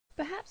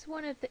Perhaps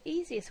one of the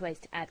easiest ways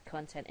to add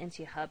content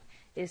into your hub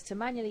is to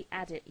manually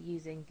add it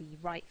using the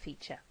Write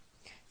feature.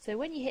 So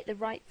when you hit the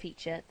Write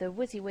feature, the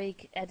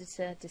WYSIWYG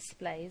editor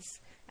displays,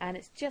 and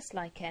it's just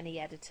like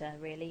any editor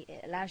really.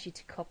 It allows you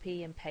to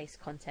copy and paste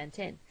content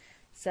in.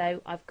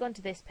 So I've gone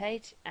to this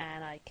page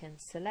and I can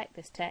select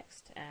this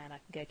text and I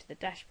can go to the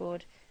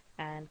dashboard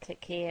and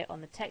click here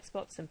on the text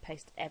box and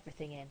paste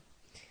everything in.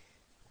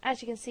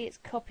 As you can see, it's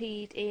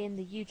copied in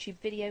the YouTube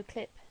video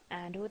clip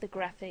and all the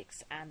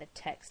graphics and the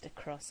text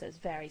across, so it's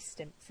very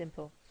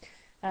simple.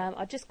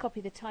 I'll just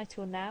copy the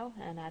title now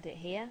and add it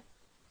here,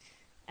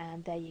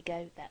 and there you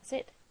go, that's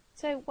it.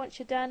 So once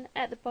you're done,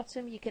 at the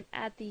bottom you can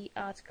add the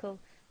article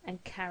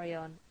and carry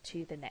on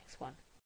to the next one.